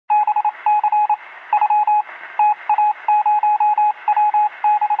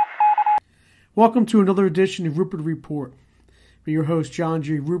Welcome to another edition of Ruppert Report. I'm your host, John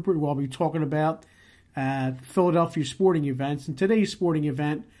J. Ruppert, where I'll be talking about Philadelphia sporting events. And today's sporting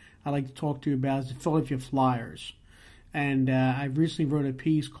event I'd like to talk to you about is the Philadelphia Flyers. And I recently wrote a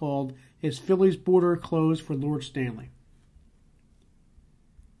piece called, "Is Philly's Border Closed for Lord Stanley?"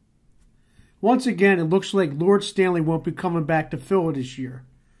 Once again, it looks like Lord Stanley won't be coming back to Philly this year.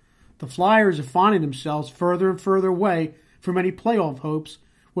 The Flyers are finding themselves further and further away from any playoff hopes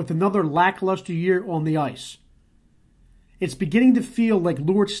with another lackluster year on the ice. It's beginning to feel like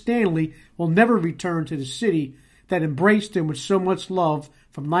Lord Stanley will never return to the city that embraced him with so much love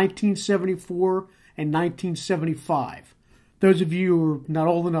from 1974 and 1975. Those of you who are not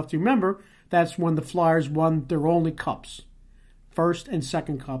old enough to remember, that's when the Flyers won their only cups. First and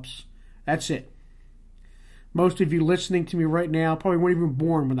second cups. That's it. Most of you listening to me right now probably weren't even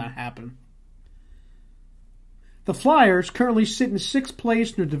born when that happened. The Flyers currently sit in 6th place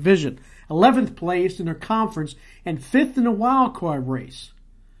in their division, 11th place in their conference, and 5th in the wild card race.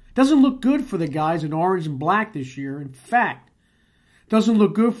 Doesn't look good for the guys in orange and black this year. In fact, doesn't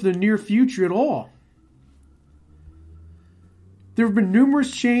look good for the near future at all. There have been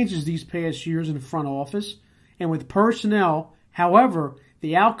numerous changes these past years in the front office and with personnel. However,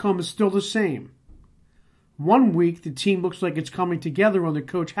 the outcome is still the same. One week, the team looks like it's coming together under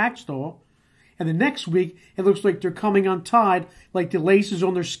Coach Hackstall, and the next week, it looks like they're coming untied like the laces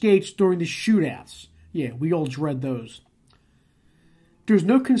on their skates during the shootouts. Yeah, we all dread those. There's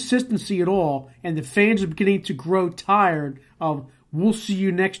no consistency at all, and the fans are beginning to grow tired of "we'll see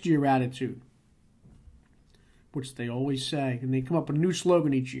you next year" attitude, which they always say, and they come up with a new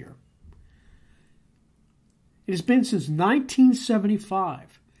slogan each year. It has been since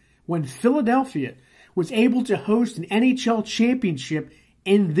 1975 when Philadelphia was able to host an NHL championship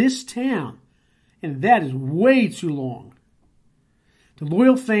in this town, and that is way too long. The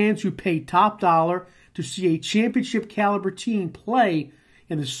loyal fans who paid top dollar to see a championship caliber team play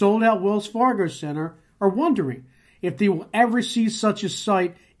in the sold-out Wells Fargo Center are wondering if they will ever see such a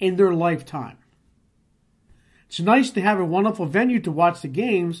sight in their lifetime. It's nice to have a wonderful venue to watch the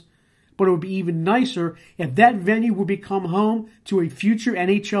games, but it would be even nicer if that venue would become home to a future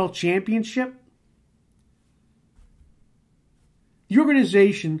NHL championship. The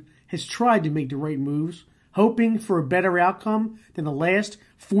organization has tried to make the right moves, hoping for a better outcome than the last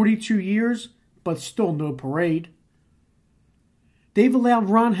 42 years, but still no parade. They've allowed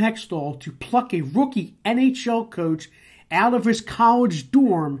Ron Hextall to pluck a rookie NHL coach out of his college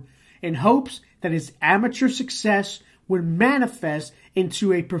dorm in hopes that his amateur success would manifest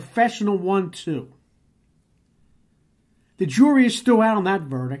into a professional one too. The jury is still out on that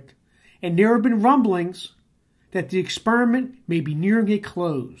verdict, and there have been rumblings that the experiment may be nearing a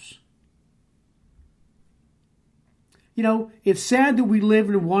close. You know, it's sad that we live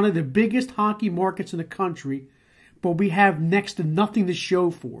in one of the biggest hockey markets in the country, but we have next to nothing to show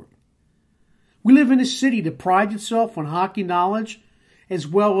for it. We live in a city that prides itself on hockey knowledge as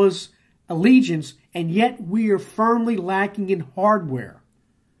well as allegiance, and yet we are firmly lacking in hardware.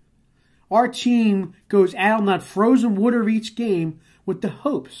 Our team goes out on that frozen water each game with the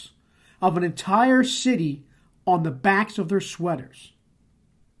hopes of an entire city on the backs of their sweaters.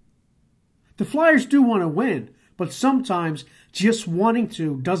 The Flyers do want to win, but sometimes just wanting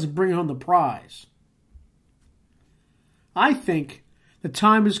to doesn't bring home the prize. I think the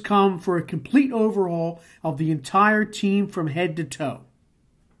time has come for a complete overhaul of the entire team from head to toe,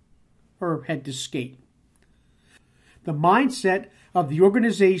 or head to skate. The mindset of the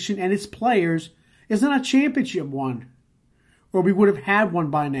organization and its players is not a championship one, or we would have had one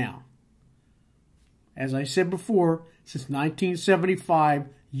by now. As I said before, since 1975,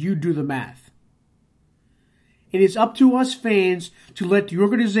 you do the math. It is up to us fans to let the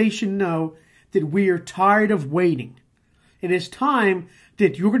organization know that we are tired of waiting. It is time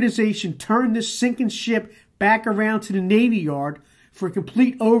that the organization turn this sinking ship back around to the Navy Yard for a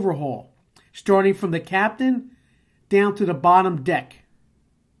complete overhaul, starting from the captain down to the bottom deck.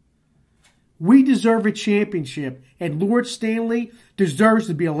 We deserve a championship, and Lord Stanley deserves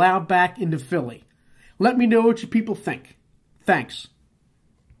to be allowed back into Philly. Let me know what you people think. Thanks.